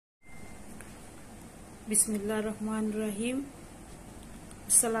Bismillahirrahmanirrahim.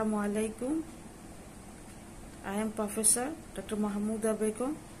 Assalamu alaikum. I am Professor Dr. Mahamuda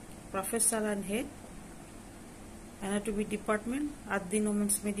Begum, Professor and Head, Anatomy Department, Ad-Din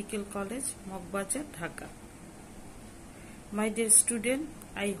Women's Medical College, Mokbajar, Dhaka. My dear student,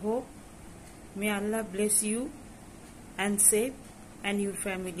 I hope may Allah bless you and save and your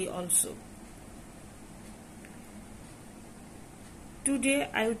family also. Today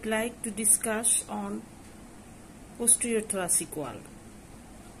I would like to discuss on posterior thoracic wall.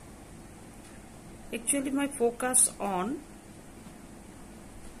 Actually, my focus on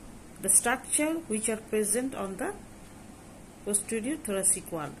the structure which are present on the posterior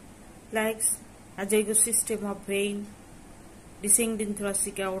thoracic wall, like Azygos system of vein, descending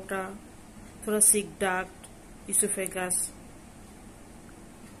thoracic aorta, thoracic duct, esophagus.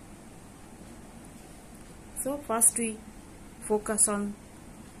 So first we focus on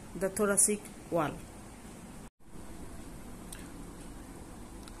the thoracic wall.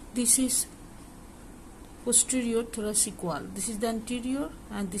 This is posterior thoracic wall. This is the anterior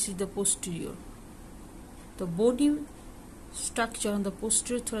and this is the posterior. The body structure on the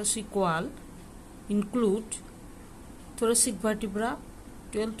posterior thoracic wall include thoracic vertebra,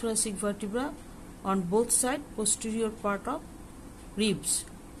 12 thoracic vertebra on both sides, posterior part of ribs,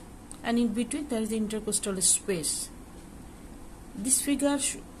 and in between there is the intercostal space. This figure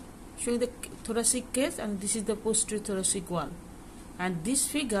showing the thoracic case, and this is the posterior thoracic wall. And this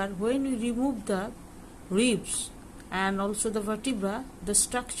figure, when we remove the ribs and also the vertebra, the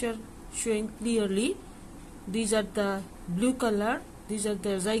structure showing clearly. These are the blue color, these are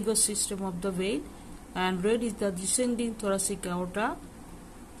the Azygos system of the vein, and red is the descending thoracic aorta,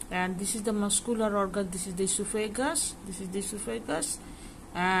 and this is the muscular organ, this is the esophagus,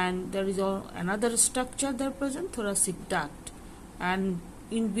 and there is another structure there present, thoracic duct, and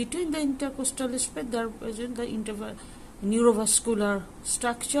in between the intercostal space there present the neurovascular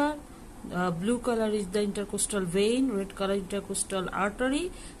structure. Blue color is the intercostal vein, red color intercostal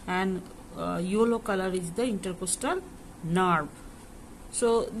artery, and yellow color is the intercostal nerve.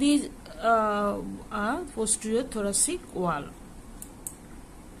 So these are posterior thoracic wall.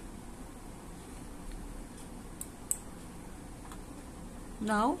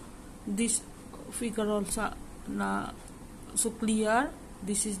 Now this figure also so clear.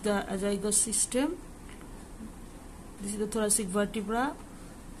 This is the Azygos system. This is the thoracic vertebra,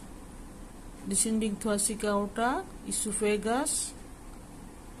 descending thoracic aorta, esophagus,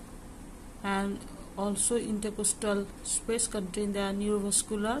 and also intercostal space contain the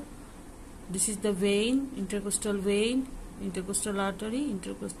neurovascular. This is the vein, intercostal artery,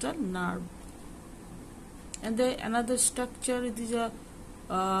 intercostal nerve. And the another structure, it is a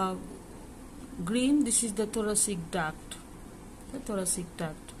green. This is the thoracic duct.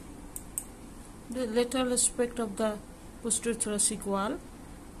 The lateral aspect of the posterior thoracic wall.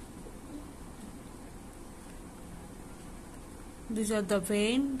 These are the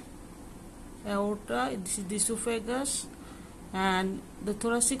vein, aorta, this is the esophagus, and the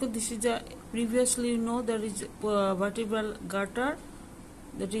thoracic. This is the previously you know there is vertebral gutter,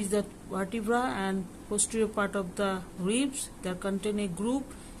 that is the vertebra and posterior part of the ribs. They contain a group.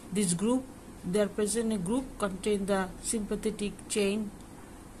 This group, they are present a group contain the sympathetic chain.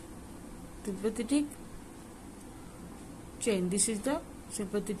 This is the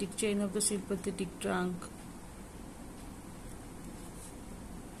sympathetic chain of the sympathetic trunk.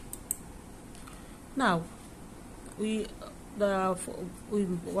 Now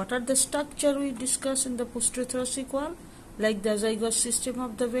what are the structure we discuss in the posterior thoracic wall, like the Azygos system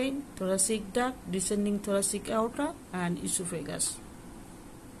of the vein, thoracic duct, descending thoracic aorta, and esophagus.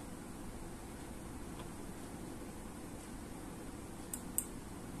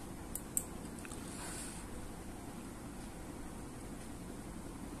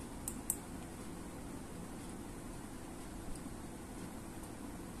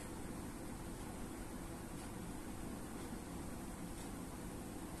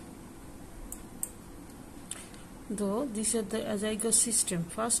 Though these are the Azygos system.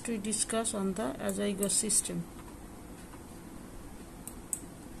 First we discuss on the Azygos system.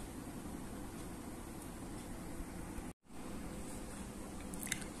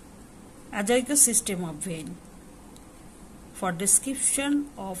 Azygos system of vein. For description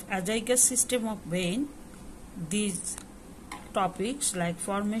of Azygos system of vein, these topics like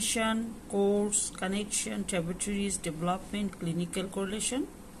formation, course, connection, tributaries, development, clinical correlation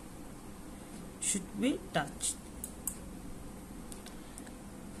should be touched.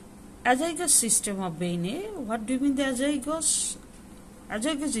 Azygos system of vein. What do you mean the azygos?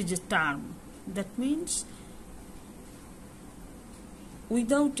 Azygos is a term. That means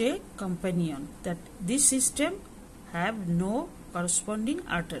without a companion, that this system have no corresponding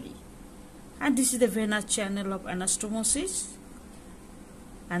artery. And this is the venous channel of anastomosis,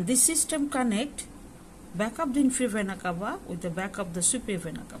 and this system connect back of the inferior vena cava with the back of the superior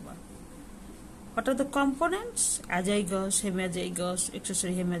vena cava. What are the components? Azygos, hemiazygos,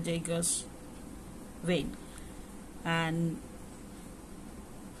 accessory hemiazygos vein. And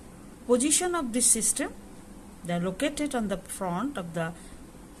position of this system, they are located on the front of the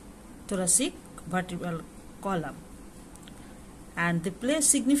thoracic vertebral column, and they play a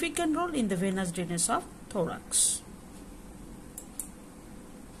significant role in the venous drainage of thorax.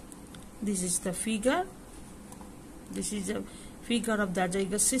 This is the figure. This is a figure of the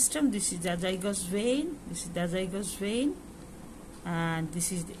azygos system. This is the azygos vein. This is the azygos vein, and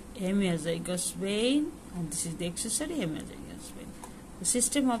this is the hemiazygos vein, and this is the accessory hemiazygos vein. The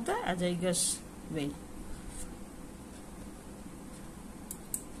system of the azygos vein.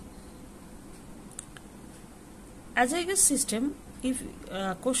 Azygos system, if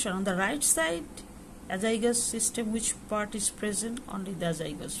question on the right side, azygos system, which part is present? Only the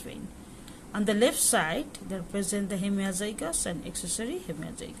azygos vein. On the left side, they are present the hemiazygos and accessory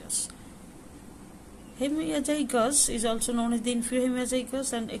hemiazygos. Hemiazygos is also known as the inferior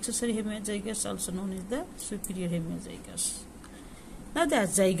hemiazygos, and accessory hemiazygos also known as the superior hemiazygos. Now the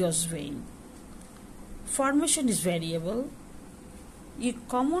azygos vein. Formation is variable.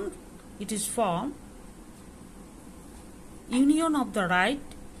 It is formed union of the right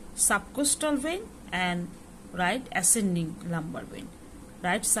subcostal vein and right ascending lumbar vein.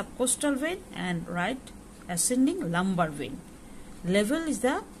 Right subcostal vein and right ascending lumbar vein. Level is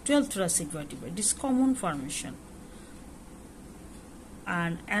the 12th thoracic vertebra. It is common formation.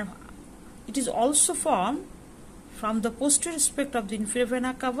 And it is also formed from the posterior aspect of the inferior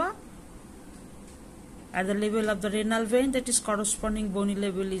vena cava at the level of the renal vein, that is corresponding bony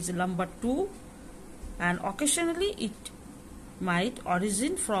level is lumbar 2, and occasionally it might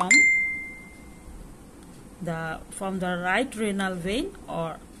origin from the right renal vein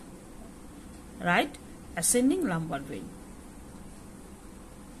or right ascending lumbar vein.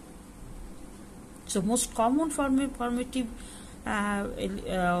 So most common formative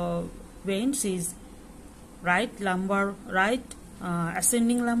veins is right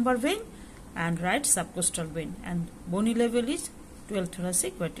ascending lumbar vein and right subcostal vein, and bony level is 12th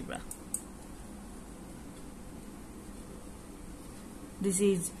thoracic vertebra. This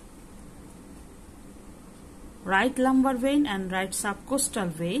is right lumbar vein and right subcostal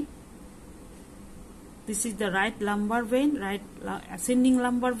vein. This is the right lumbar vein, right ascending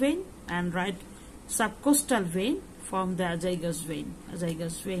lumbar vein, and right subcostal vein form the azygos vein.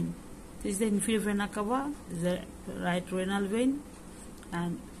 Azygos vein. This is the inferior vena cava. This is the right renal vein,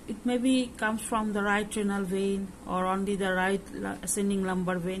 and it maybe comes from the right renal vein or only the right ascending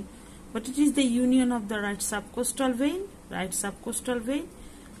lumbar vein, but it is the union of the right subcostal vein,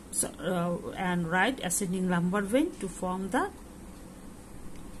 and right ascending lumbar vein to form the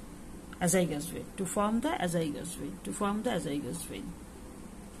azygos vein.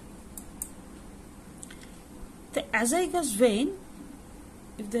 The azygos vein,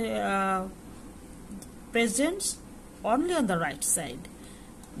 if the presents only on the right side,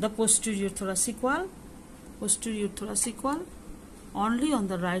 the posterior thoracic wall, only on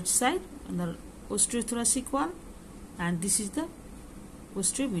the right side, on the posterior thoracic wall, and this is the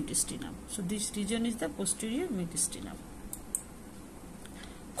posterior mediastinum. So this region is the posterior mediastinum.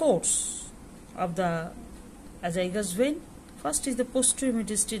 Course of the azygos vein. First is the posterior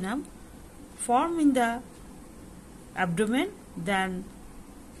mediastinum, form in the abdomen. Then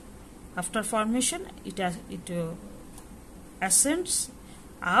after formation, it ascends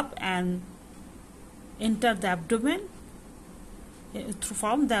up and enter the abdomen.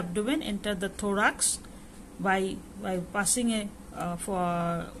 From the abdomen, enter the thorax by passing a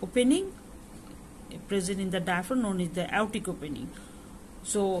opening present in the diaphragm known as the aortic opening.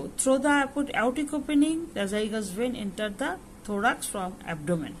 So through the aortic opening, the azygos vein enter the thorax from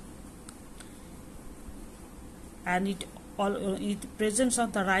abdomen, and it presents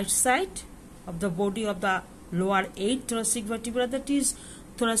on the right side of the body of the lower 8 thoracic vertebra, that is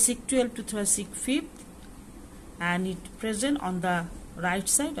thoracic 12 to thoracic 5th, and it present on the right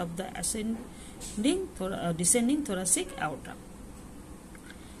side of the descending thoracic aorta.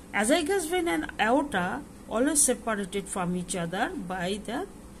 Azygos vein and aorta always separated from each other by the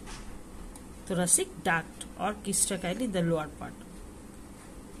thoracic duct or cister chyli in the lower part,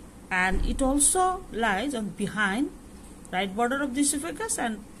 and it also lies on behind right border of the esophagus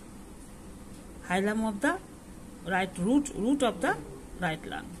and hilum of the right root of the right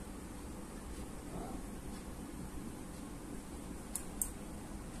lung.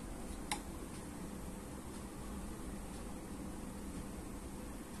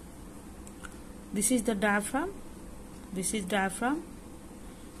 This is the diaphragm. This is diaphragm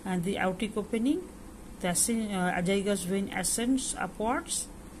and the aortic opening. The azygos vein ascends upwards,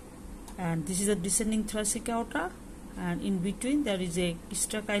 and this is the descending thoracic aorta, and in between there is a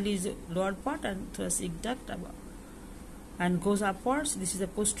hysterocyle is the lower part and thoracic duct above, and goes upwards. This is the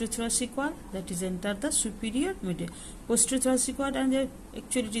posterior thoracic wall that is enter the superior posterior thoracic wall, and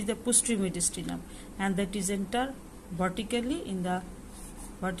actually it is the posterior mediastinum, and that is enter vertically in the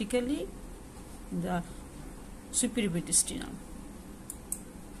superior mediastinum.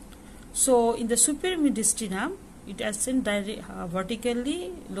 So in the superior mediastinum, it ascends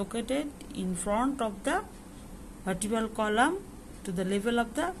vertically located in front of the vertebral column to the level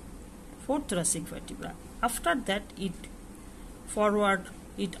of the fourth thoracic vertebra. After that, it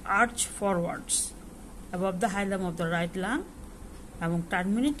arch forwards above the hilum of the right lung and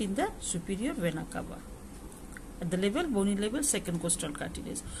terminate in the superior vena cava. At the level, bony level, second costal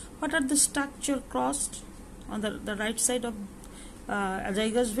cartilage. What are the structure crossed on the right side of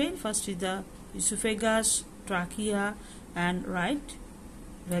azygos vein? First is the esophagus, trachea, and right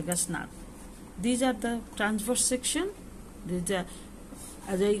vagus nerve. These are the transverse section. This is the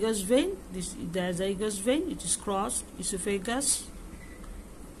azygos vein. This is the azygos vein. It is crossed esophagus,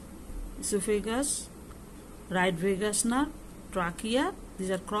 right vagus nerve, trachea.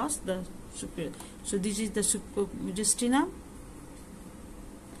 These are crossed the superior. So this is the mediastinum.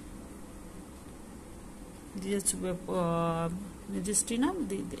 This is mediastinum.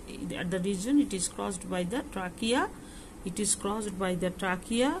 At the region, it is crossed by the trachea. It is crossed by the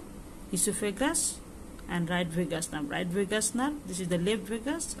trachea, esophagus, and right vagus nerve. Right vagus nerve. This is the left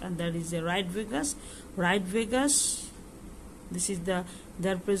vagus, and there is a right vagus. Right vagus. This is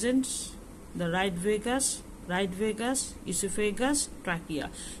there presents the right vagus, esophagus, trachea.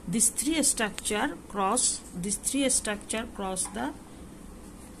 These three structure cross the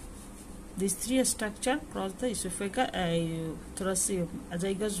esophagus, thoracic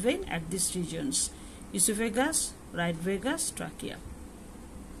azygos vein at these regions: esophagus, right vagus, trachea.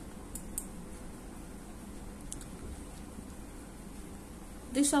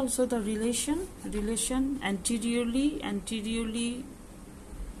 This also the relation anteriorly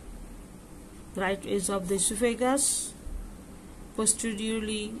right edge of the esophagus,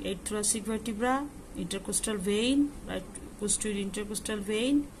 posteriorly 8 thoracic vertebra, intercostal vein, right posterior intercostal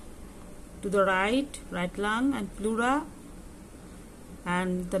vein, to the right lung and pleura,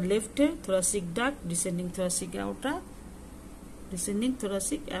 and the left thoracic duct, descending thoracic aorta,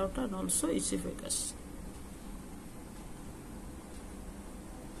 and also esophagus.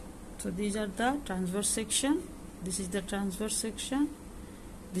 So these are the transverse section. This is the transverse section.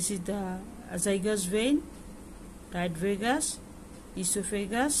 This is the azygos vein, right vagus,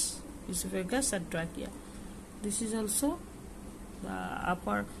 esophagus, and trachea. This is also the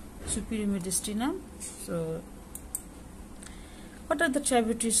upper superior mediastinum. So what are the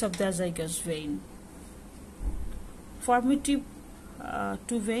tributaries of the azygos vein? Formative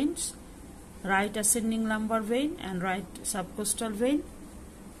two veins, right ascending lumbar vein and right subcostal vein.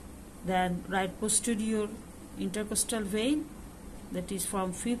 Then right posterior intercostal vein, that is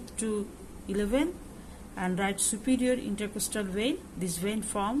from 5th to 11th, and right superior intercostal vein. This vein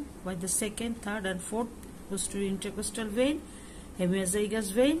formed by the 2nd, 3rd, and 4th posterior intercostal vein.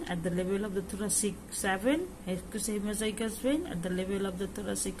 Hemiazygos vein at the level of the thoracic 7, hemiazygos vein at the level of the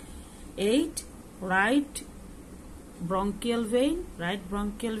thoracic 8, right bronchial vein,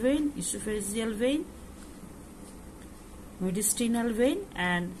 esophageal vein, mediastinal vein,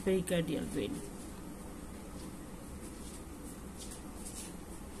 and pericardial vein.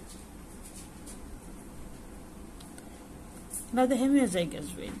 Now the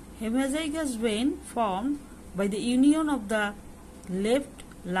hemiazygos vein. Hemiazygos vein formed by the union of the left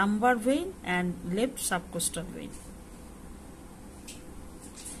lumbar vein and left subcostal vein.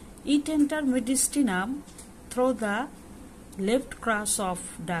 It enters mediastinum through the left cross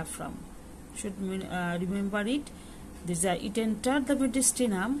of diaphragm. Should remember it. It entered the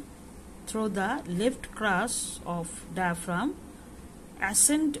mediastinum through the left cross of diaphragm,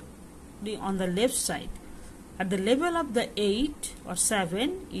 ascend on the left side. At the level of the 8 or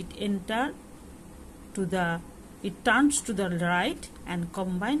 7, it turns to the right and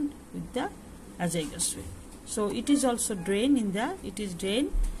combined with the azygos vein. So it is also drained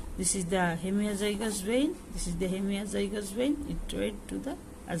This is the hemiazygos vein. It drained to the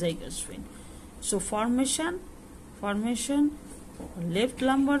azygos vein. So formation left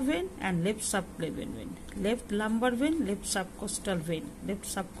lumbar vein and left subclavian vein. Left lumbar vein, left subcostal vein.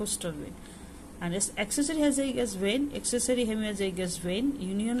 And as accessory hemiazygos vein,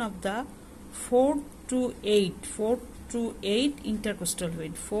 union of the 4 to to 8 intercostal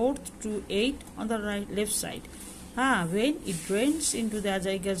vein, 4th to 8 on the left side. When it drains into the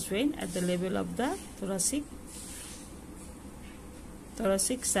azygos vein at the level of the thoracic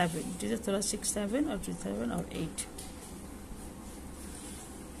 7. It is a thoracic 7 or 7 or 8.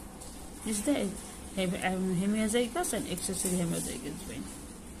 This is the hemiazygos and accessory hemiazygos vein.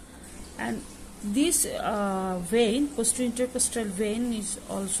 And this vein, posterior intercostal vein, is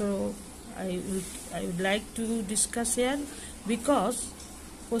also I would like to discuss here, because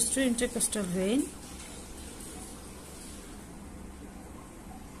posterior intercostal vein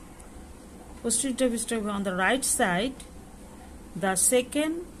on the right side, the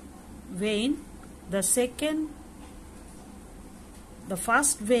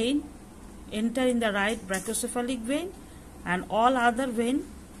first vein enter in the right brachiocephalic vein, and all other vein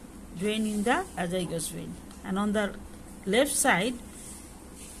drain in the azygos vein. And on the left side,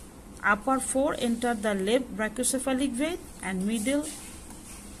 upper 4 enter the left brachiocephalic vein, and middle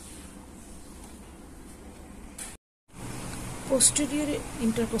posterior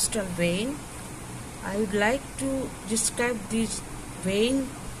intercostal vein. I would like to describe this vein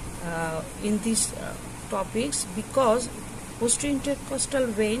in these topics, because posterior intercostal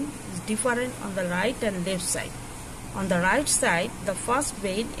vein is different on the right and left side. On the right side, the first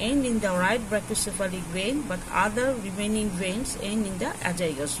vein ends in the right brachiocephalic vein, but other remaining veins end in the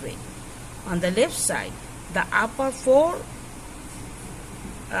azygos vein. On the left side, the upper 4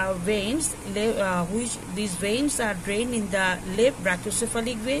 veins, which these veins are drained in the left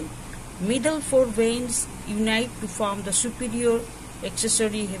brachiocephalic vein. Middle 4 veins unite to form the superior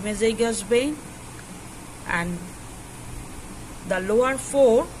accessory hemiazygos vein, and the lower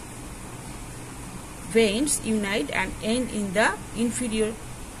 4 veins unite and end in the inferior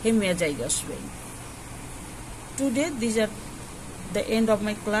hemiazygos vein. Today, these are the end of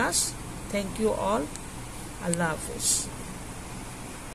my class. Thank you all. Allah Hafiz.